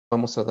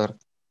vamos a dar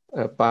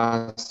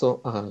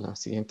paso a la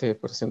siguiente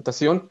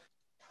presentación.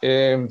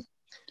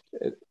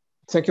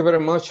 Thank you very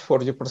much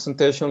for your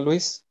presentation,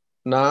 Luis.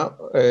 Now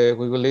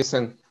we will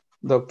listen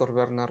Dr.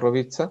 Bernard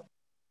Rovitza,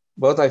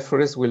 but I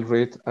first will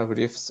read a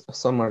brief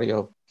summary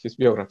of his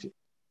biography.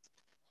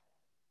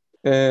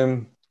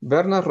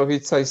 Bernard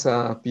Rovitza is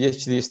a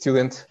PhD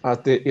student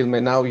at the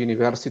Ilmenau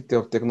University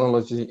of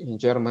Technology in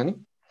Germany,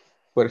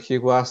 where he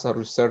was a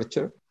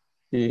researcher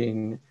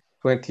in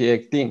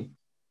 2018.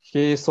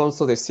 He is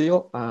also the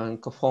CEO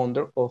and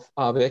co-founder of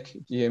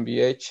ABEC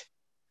GmbH,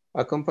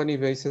 a company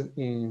based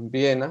in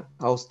Vienna,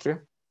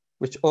 Austria,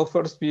 which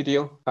offers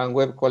video and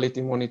web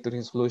quality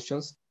monitoring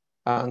solutions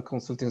and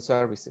consulting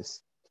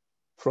services.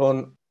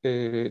 From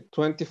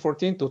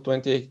 2014 to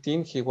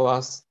 2018, he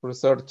was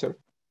researcher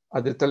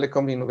at the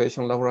Telecom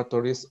Innovation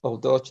Laboratories of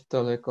Deutsche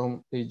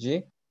Telekom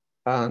AG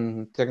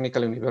and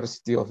Technical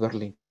University of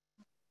Berlin.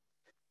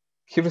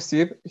 He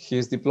received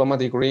his diploma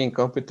degree in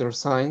computer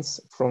science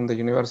from the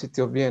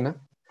University of Vienna,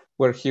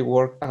 where he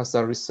worked as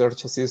a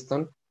research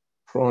assistant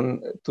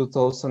from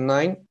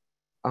 2009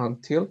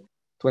 until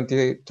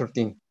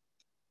 2013.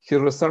 His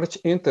research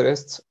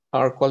interests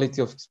are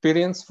quality of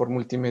experience for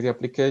multimedia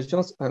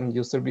applications and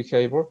user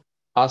behavior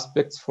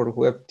aspects for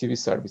web TV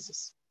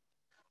services.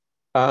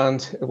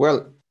 And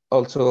well,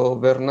 also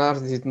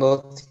Bernard did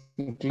not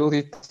include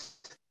it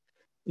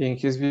in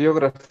his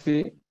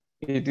biography.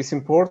 It is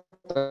important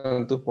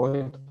to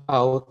point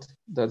out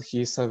that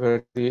he is a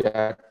very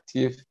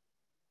active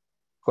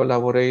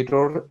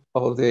collaborator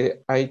of the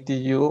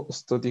ITU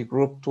Study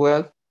Group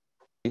 12.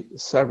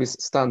 Service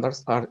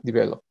standards are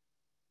developed.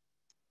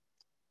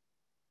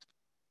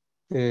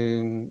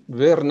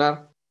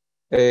 Bernard,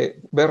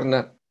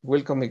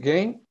 welcome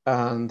again,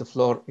 and the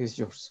floor is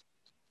yours.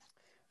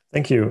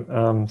 Thank you.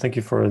 Thank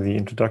you for the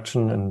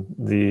introduction and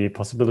the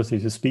possibility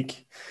to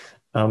speak.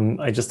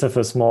 I just have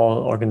a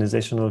small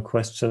organizational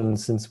question.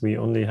 Since we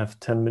only have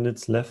 10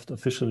 minutes left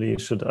officially,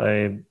 should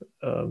I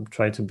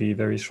try to be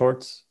very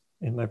short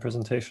in my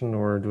presentation,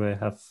 or do I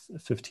have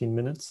 15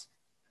 minutes?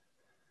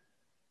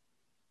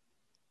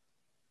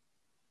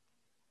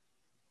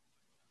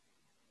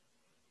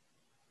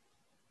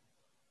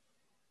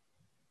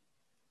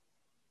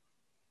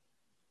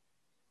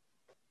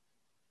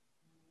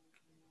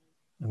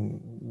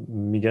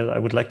 Miguel, I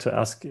would like to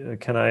ask,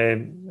 can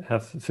I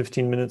have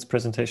 15 minutes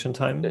presentation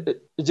time?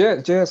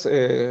 Yes,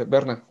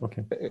 Bernard.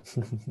 Okay.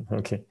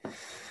 Okay.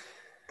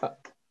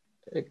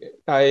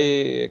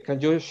 Can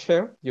you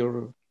share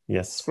your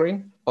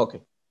screen?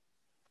 Okay.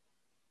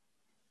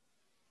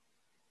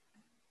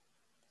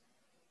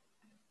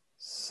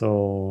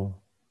 So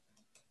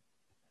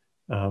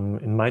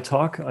in my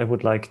talk, I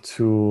would like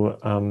to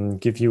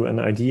give you an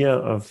idea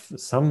of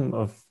some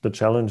of the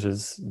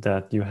challenges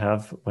that you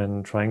have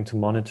when trying to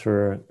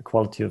monitor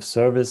quality of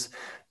service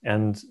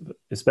and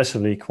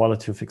especially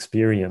quality of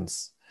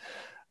experience.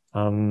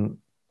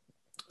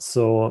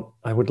 So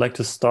I would like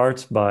to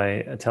start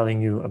by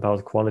telling you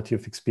about quality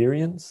of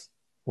experience,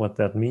 what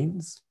that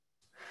means,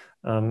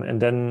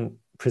 and then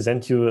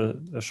present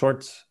you a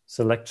short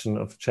selection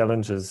of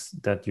challenges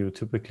that you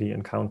typically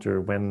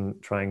encounter when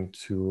trying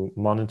to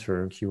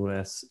monitor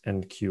QoS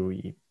and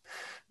QoE.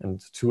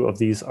 And two of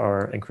these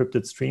are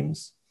encrypted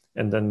streams,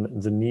 and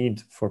then the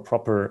need for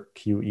proper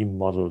QoE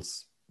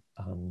models.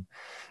 And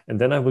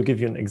then I will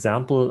give you an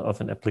example of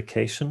an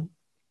application,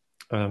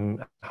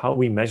 how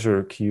we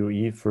measure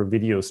QoE for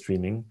video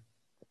streaming,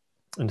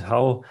 and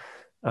how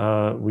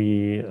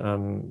we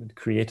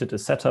created a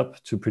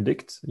setup to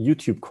predict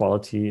YouTube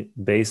quality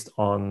based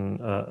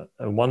on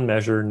one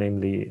measure,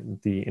 namely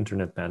the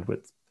internet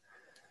bandwidth.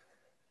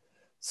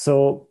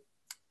 So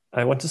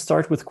I want to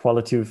start with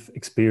quality of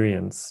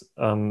experience.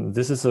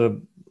 This is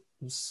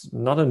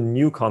not a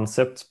new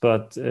concept,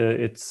 but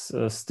it's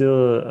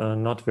still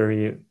not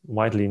very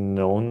widely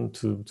known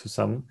to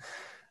some.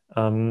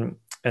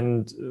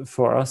 And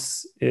for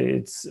us,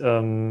 it's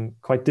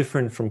quite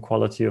different from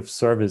quality of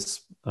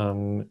service,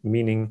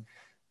 meaning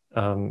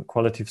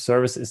quality of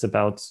service is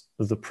about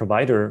the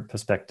provider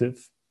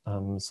perspective.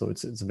 So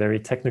it's a very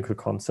technical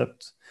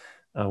concept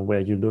where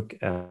you look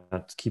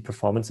at key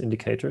performance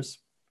indicators.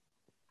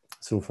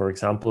 So for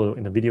example,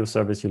 in a video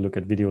service, you look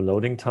at video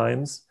loading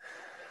times.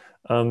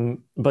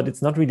 But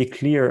it's not really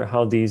clear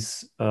how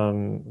these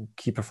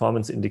key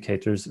performance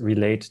indicators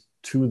relate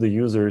to the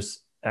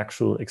user's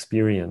actual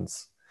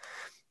experience.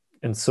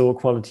 And so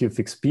quality of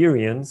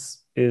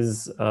experience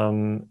is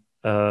from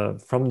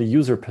the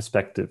user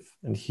perspective.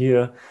 And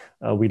here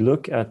we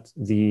look at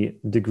the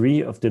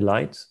degree of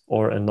delight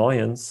or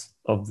annoyance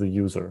of the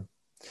user.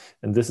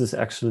 And this is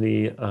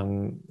actually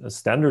a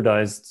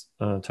standardized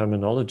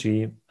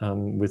terminology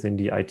within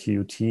the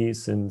ITU-T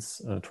since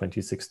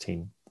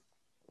 2016.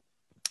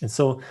 And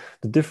so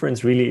the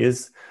difference really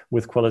is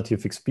with quality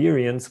of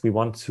experience, we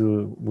want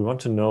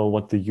to know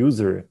what the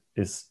user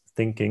is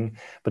thinking,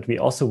 but we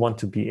also want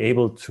to be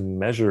able to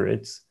measure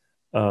it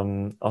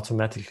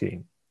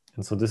automatically.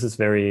 And so this is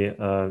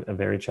a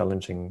very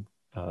challenging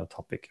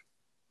topic.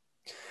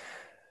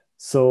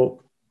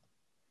 So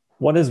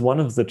what is one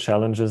of the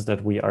challenges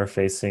that we are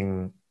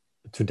facing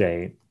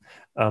today?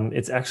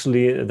 It's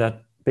actually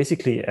that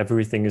basically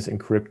everything is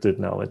encrypted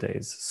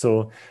nowadays.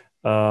 So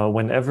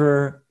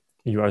whenever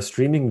you are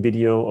streaming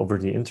video over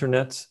the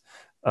internet,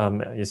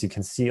 as you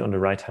can see on the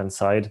right-hand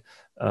side,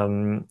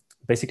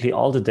 basically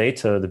all the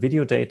data, the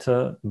video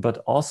data, but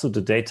also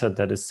the data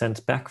that is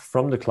sent back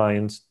from the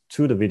client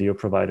to the video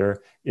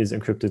provider is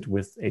encrypted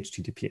with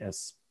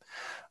HTTPS.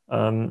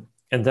 And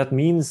that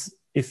means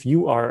if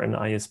you are an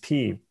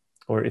ISP,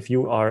 or if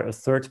you are a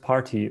third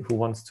party who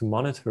wants to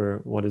monitor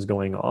what is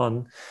going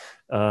on,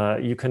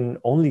 you can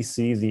only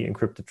see the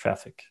encrypted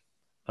traffic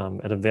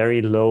at a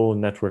very low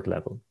network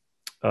level.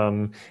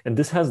 And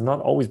this has not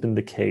always been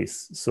the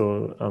case.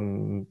 So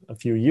a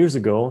few years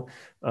ago,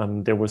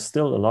 there was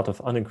still a lot of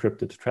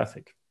unencrypted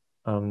traffic.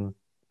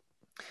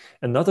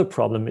 Another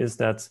problem is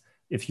that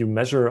if you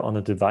measure on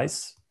a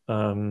device,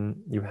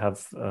 you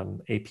have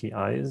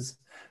APIs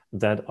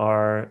that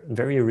are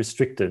very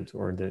restricted,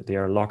 or they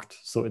are locked.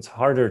 So it's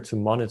harder to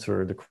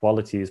monitor the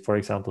quality, for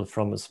example,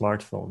 from a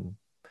smartphone.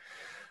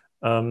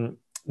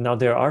 Now,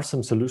 there are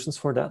some solutions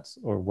for that,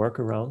 or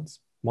workarounds.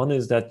 One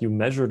is that you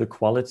measure the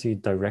quality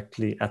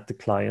directly at the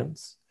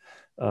clients.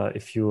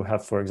 If you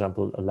have, for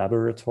example, a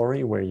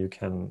laboratory where you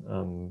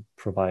can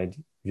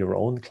provide your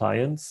own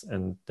clients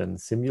and then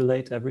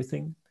simulate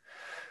everything.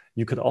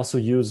 You could also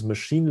use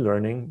machine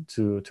learning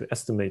to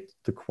estimate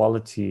the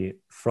quality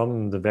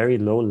from the very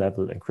low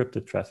level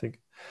encrypted traffic.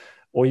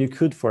 Or you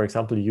could, for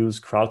example, use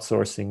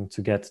crowdsourcing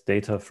to get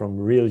data from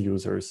real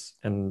users.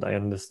 And I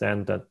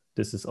understand that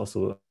this is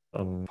also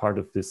part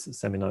of this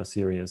seminar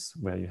series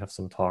where you have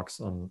some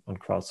talks on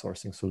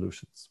crowdsourcing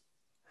solutions.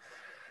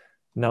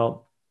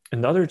 Now,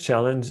 another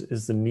challenge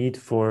is the need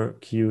for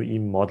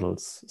QoE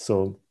models.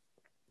 So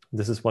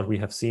this is what we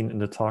have seen in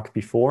the talk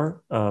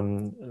before,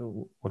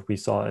 what we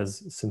saw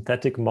as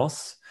synthetic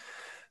MOS.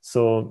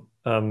 So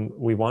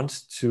we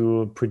want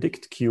to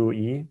predict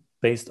QoE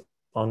based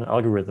on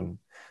algorithm.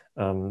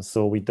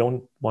 So we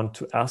don't want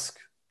to ask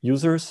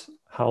users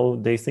how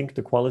they think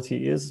the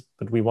quality is,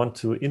 but we want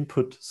to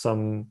input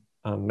some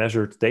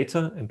measured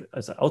data, and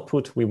as an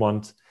output, we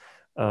want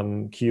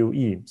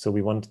QoE. So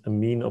we want a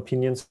mean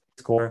opinion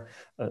score,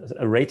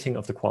 a rating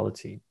of the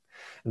quality.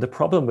 And the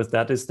problem with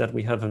that is that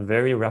we have a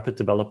very rapid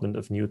development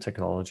of new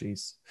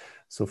technologies.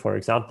 So for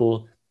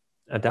example,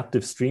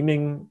 adaptive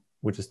streaming,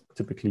 which is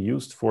typically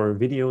used for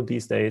video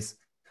these days,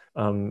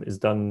 is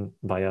done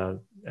via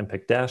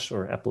MPEG-Dash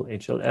or Apple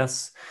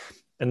HLS.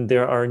 And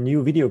there are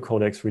new video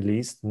codecs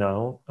released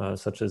now,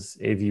 such as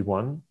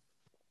AV1.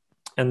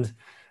 And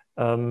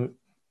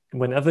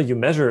whenever you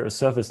measure a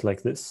service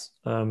like this,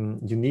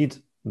 you need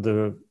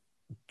the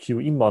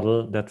QoE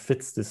model that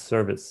fits this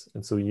service.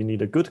 And so you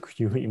need a good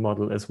QoE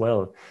model as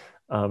well.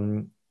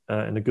 And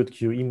a good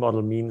QoE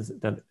model means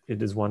that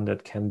it is one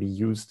that can be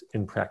used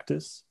in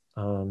practice,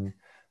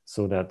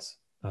 so that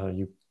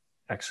you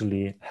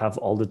actually have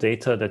all the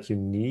data that you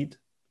need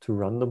to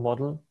run the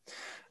model,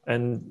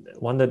 and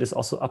one that is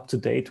also up to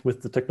date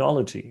with the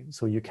technology.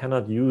 So you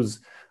cannot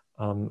use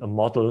a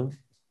model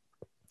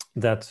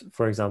that,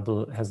 for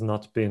example, has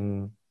not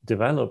been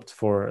developed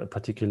for a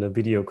particular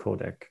video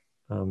codec.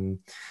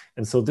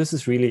 And so this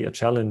is really a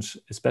challenge,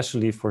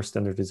 especially for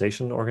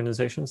standardization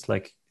organizations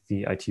like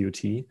the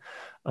ITU-T,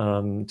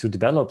 to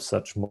develop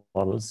such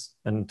models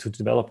and to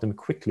develop them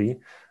quickly,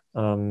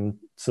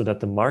 so that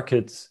the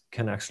market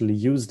can actually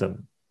use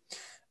them.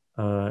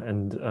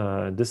 And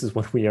this is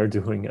what we are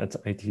doing at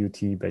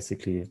ITU-T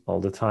basically all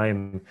the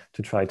time,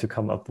 to try to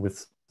come up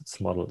with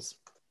models.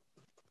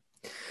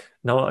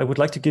 Now, I would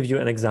like to give you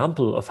an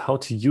example of how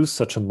to use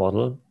such a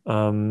model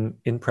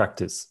in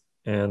practice.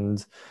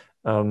 And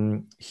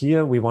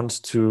here we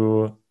want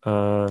to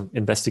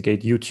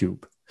investigate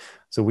YouTube.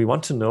 So we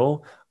want to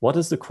know, what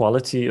is the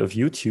quality of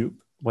YouTube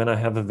when I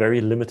have a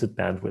very limited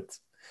bandwidth?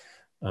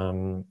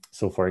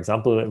 So for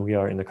example, we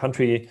are in a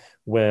country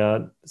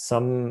where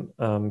some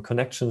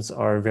connections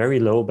are very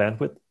low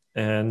bandwidth,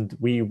 and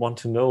we want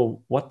to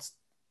know what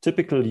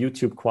typical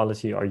YouTube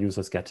quality are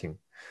users getting.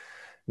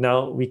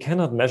 Now, we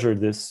cannot measure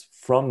this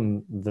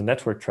from the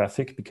network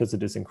traffic because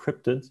it is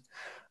encrypted.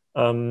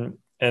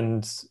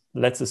 And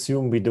let's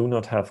assume we do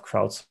not have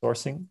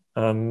crowdsourcing.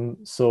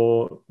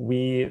 So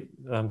we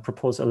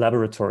propose a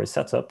laboratory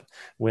setup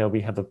where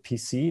we have a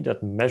PC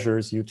that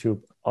measures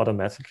YouTube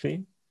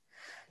automatically.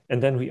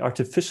 And then we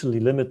artificially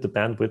limit the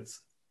bandwidth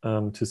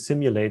to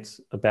simulate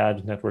a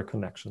bad network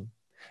connection.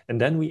 And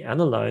then we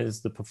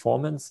analyze the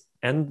performance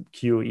and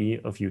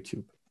QoE of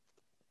YouTube.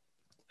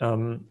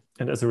 And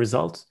as a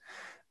result,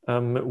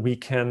 we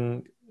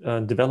can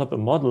develop a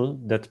model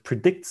that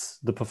predicts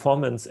the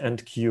performance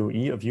and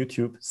QoE of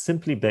YouTube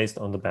simply based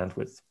on the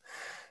bandwidth.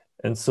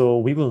 And so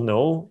we will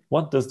know,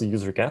 what does the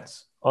user get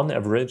on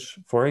average,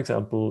 for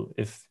example,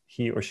 if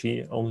he or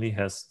she only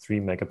has 3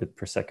 megabit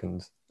per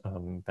second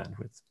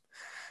bandwidth.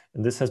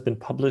 And this has been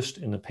published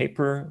in a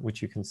paper,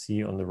 which you can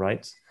see on the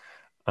right.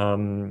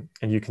 And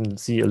you can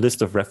see a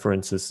list of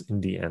references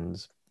in the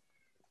end.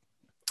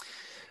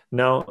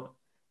 Now,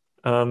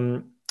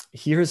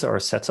 here's our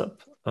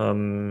setup.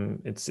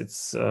 It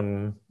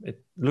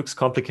looks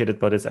complicated,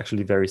 but it's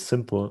actually very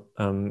simple.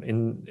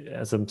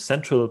 As a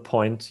central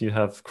point, you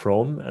have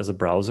Chrome as a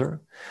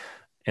browser,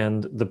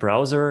 and the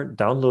browser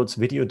downloads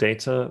video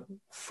data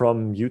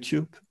from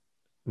YouTube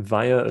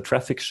via a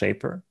traffic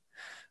shaper,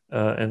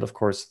 and of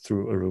course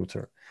through a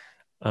router.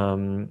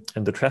 And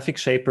the traffic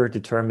shaper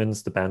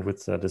determines the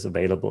bandwidth that is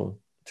available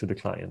to the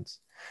client.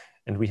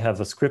 And we have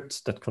a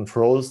script that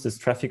controls this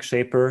traffic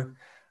shaper.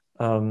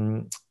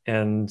 And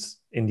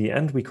in the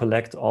end, we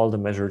collect all the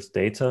measured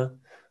data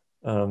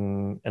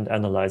and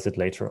analyze it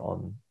later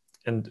on.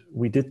 And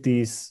we did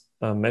these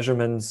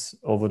measurements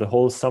over the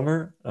whole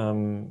summer.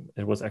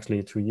 It was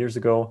actually 2 years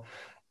ago.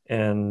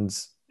 And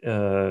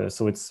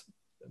so it's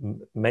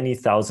many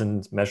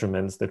thousand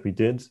measurements that we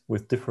did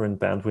with different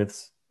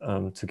bandwidths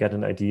to get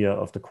an idea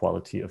of the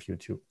quality of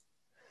YouTube.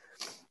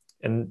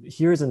 And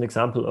here's an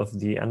example of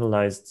the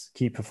analyzed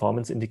key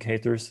performance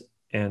indicators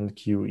and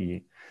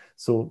QoE.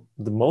 So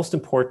the most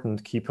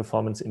important key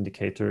performance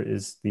indicator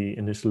is the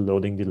initial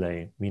loading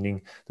delay,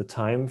 meaning the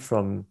time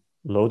from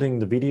loading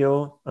the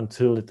video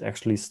until it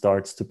actually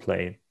starts to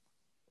play.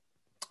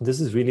 This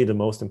is really the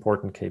most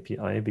important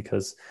KPI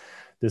because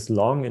this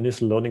long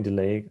initial loading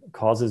delay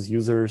causes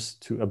users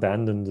to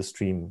abandon the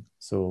stream.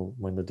 So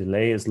when the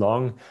delay is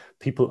long,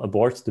 people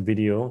abort the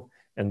video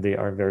and they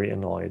are very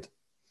annoyed.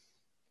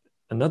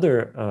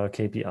 Another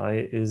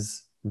KPI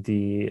is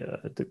the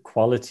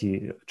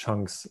quality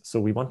chunks. So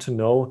we want to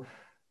know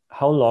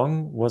how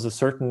long was a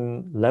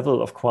certain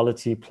level of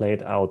quality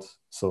played out.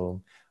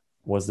 So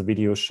was the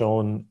video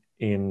shown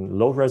in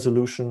low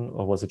resolution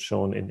or was it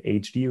shown in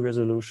HD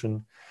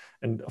resolution?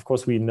 And of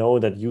course, we know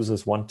that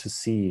users want to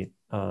see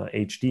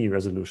HD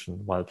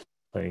resolution while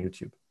playing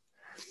YouTube.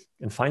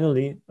 And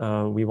finally,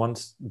 we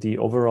want the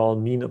overall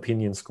mean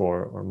opinion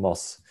score, or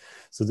MOS.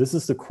 So this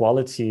is the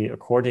quality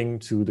according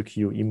to the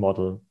QoE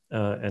model,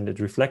 and it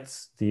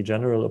reflects the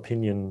general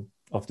opinion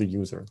of the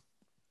user.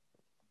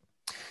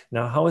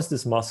 Now, how is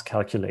this MOS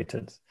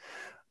calculated?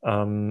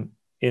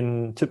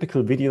 In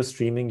typical video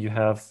streaming, you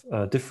have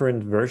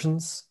different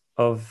versions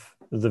of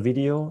the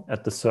video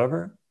at the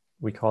server.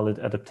 We call it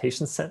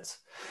adaptation set.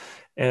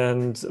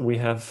 And we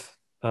have,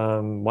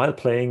 while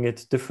playing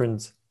it,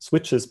 different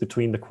switches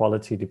between the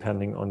quality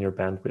depending on your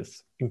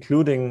bandwidth,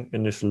 including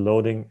initial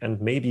loading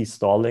and maybe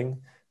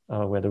stalling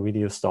where the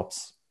video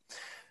stops.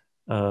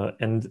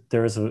 And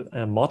there is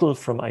a model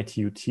from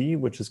ITU-T,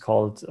 which is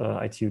called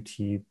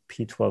ITU-T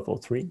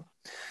P1203.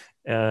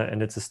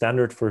 And it's a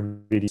standard for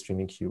video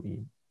streaming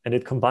QoE. And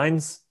it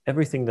combines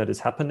everything that is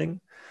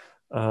happening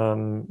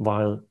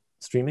while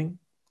streaming.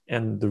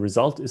 And the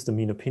result is the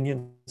mean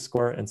opinion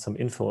score and some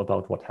info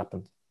about what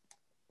happened.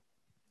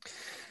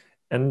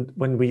 And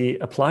when we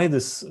apply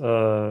this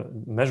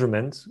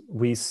measurement,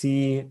 we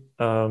see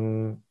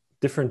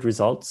different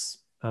results.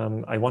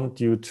 I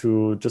want you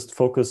to just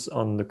focus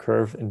on the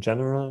curve in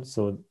general.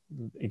 So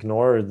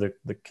ignore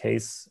the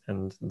case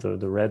and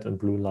the red and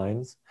blue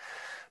lines.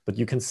 But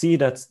you can see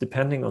that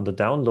depending on the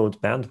download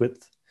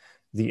bandwidth,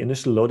 the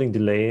initial loading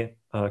delay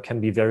can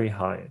be very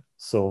high.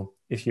 So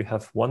if you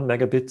have 1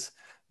 megabit,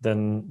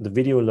 then the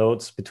video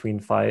loads between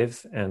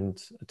 5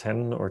 and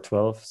 10 or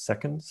 12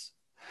 seconds.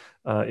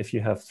 If you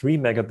have 3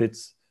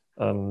 megabits,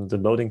 the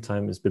loading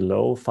time is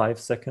below 5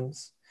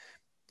 seconds.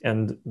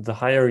 And the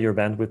higher your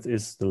bandwidth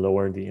is, the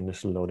lower the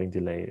initial loading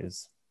delay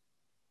is.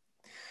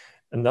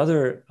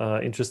 Another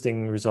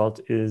interesting result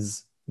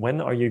is,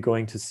 when are you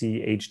going to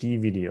see HD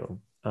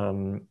video?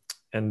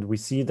 And we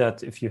see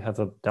that if you have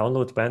a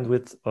download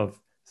bandwidth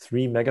of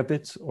 3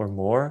 megabits or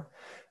more,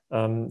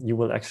 you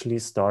will actually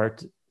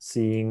start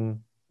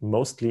seeing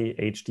mostly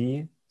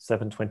HD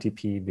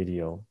 720p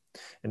video.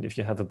 And if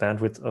you have a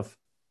bandwidth of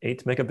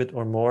 8 megabit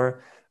or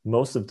more,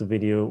 most of the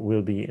video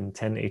will be in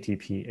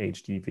 1080p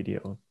HD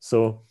video.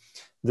 So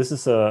this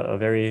is a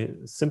very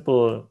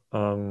simple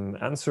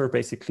answer.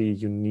 Basically,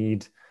 you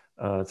need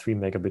 3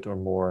 megabit or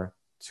more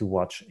to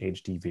watch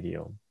HD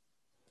video.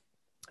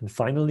 And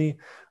finally,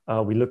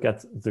 we look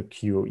at the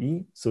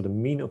QoE, so the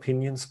mean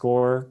opinion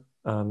score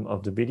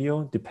of the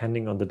video,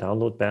 depending on the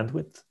download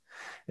bandwidth.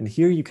 And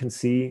here you can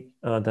see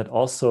that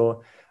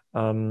also,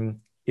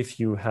 if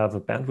you have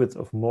a bandwidth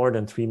of more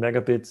than 3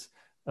 megabits,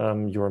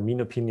 your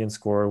mean opinion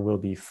score will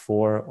be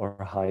 4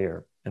 or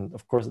higher. And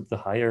of course, the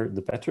higher,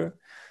 the better.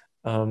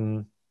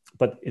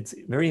 But it's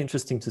very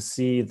interesting to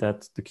see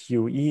that the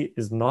QoE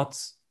is not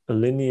a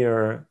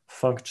linear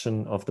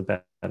function of the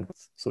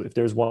bandwidth. So if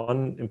there's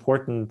one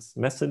important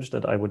message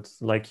that I would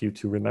like you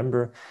to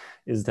remember,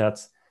 is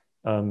that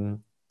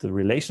the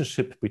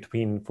relationship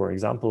between, for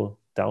example,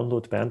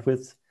 download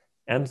bandwidth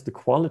and the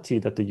quality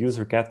that the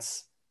user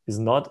gets is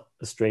not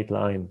a straight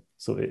line.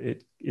 So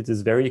it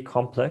is very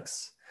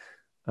complex.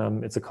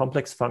 It's a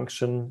complex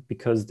function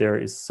because there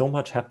is so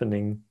much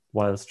happening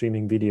while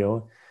streaming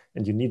video,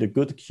 and you need a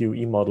good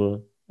QoE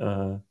model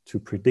to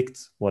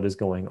predict what is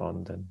going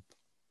on then.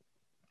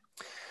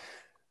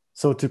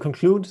 So to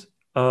conclude,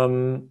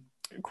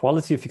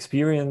 quality of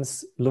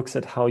experience looks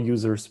at how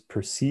users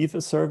perceive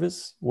a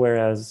service,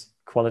 whereas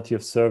quality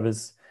of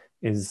service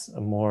is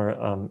a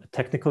more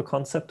technical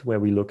concept where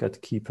we look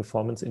at key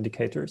performance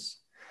indicators.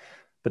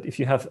 But if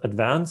you have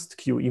advanced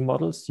QoE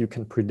models, you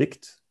can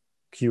predict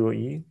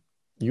QoE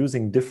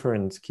using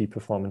different key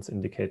performance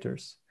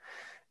indicators.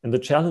 And the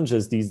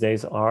challenges these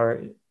days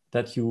are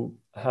that you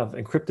have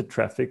encrypted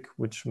traffic,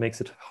 which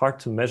makes it hard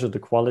to measure the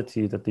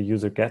quality that the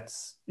user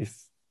gets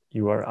if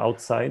you are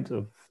outside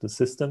of the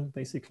system,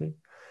 basically.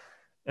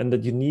 And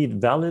that you need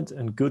valid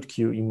and good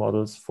QoE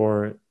models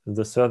for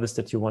the service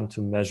that you want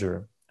to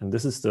measure. And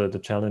this is the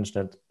challenge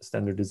that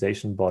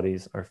standardization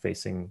bodies are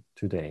facing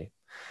today.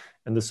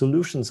 And the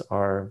solutions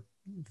are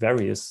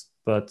various,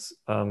 but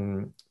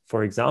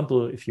for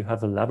example, if you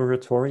have a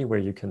laboratory where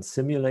you can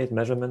simulate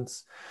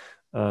measurements,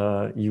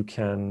 you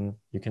can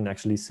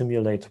actually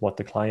simulate what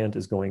the client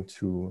is going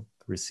to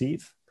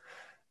receive.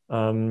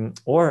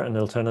 Or an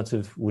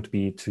alternative would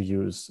be to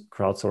use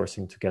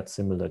crowdsourcing to get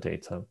similar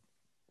data.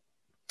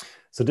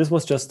 So this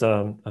was just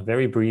a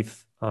very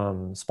brief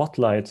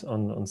spotlight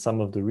on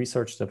some of the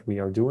research that we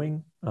are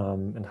doing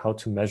and how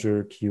to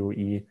measure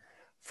QoE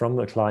from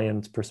a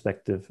client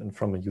perspective and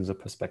from a user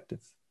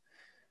perspective.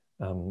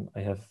 I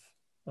have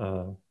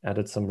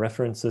added some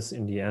references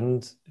in the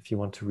end if you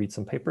want to read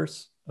some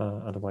papers.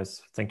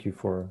 Otherwise, thank you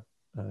for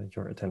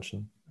your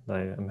attention.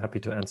 I am happy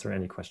to answer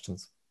any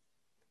questions.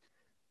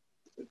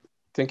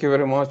 Thank you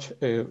very much,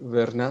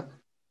 Werner.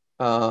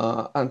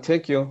 And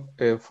thank you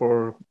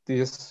for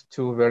these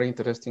two very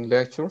interesting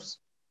lectures.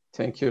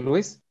 Thank you,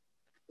 Luis.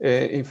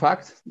 In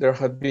fact, there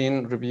have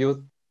been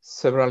reviewed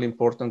several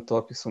important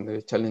topics on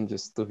the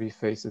challenges to be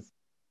faced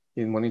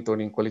in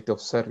monitoring quality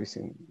of service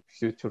in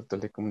future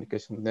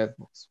telecommunication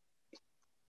networks.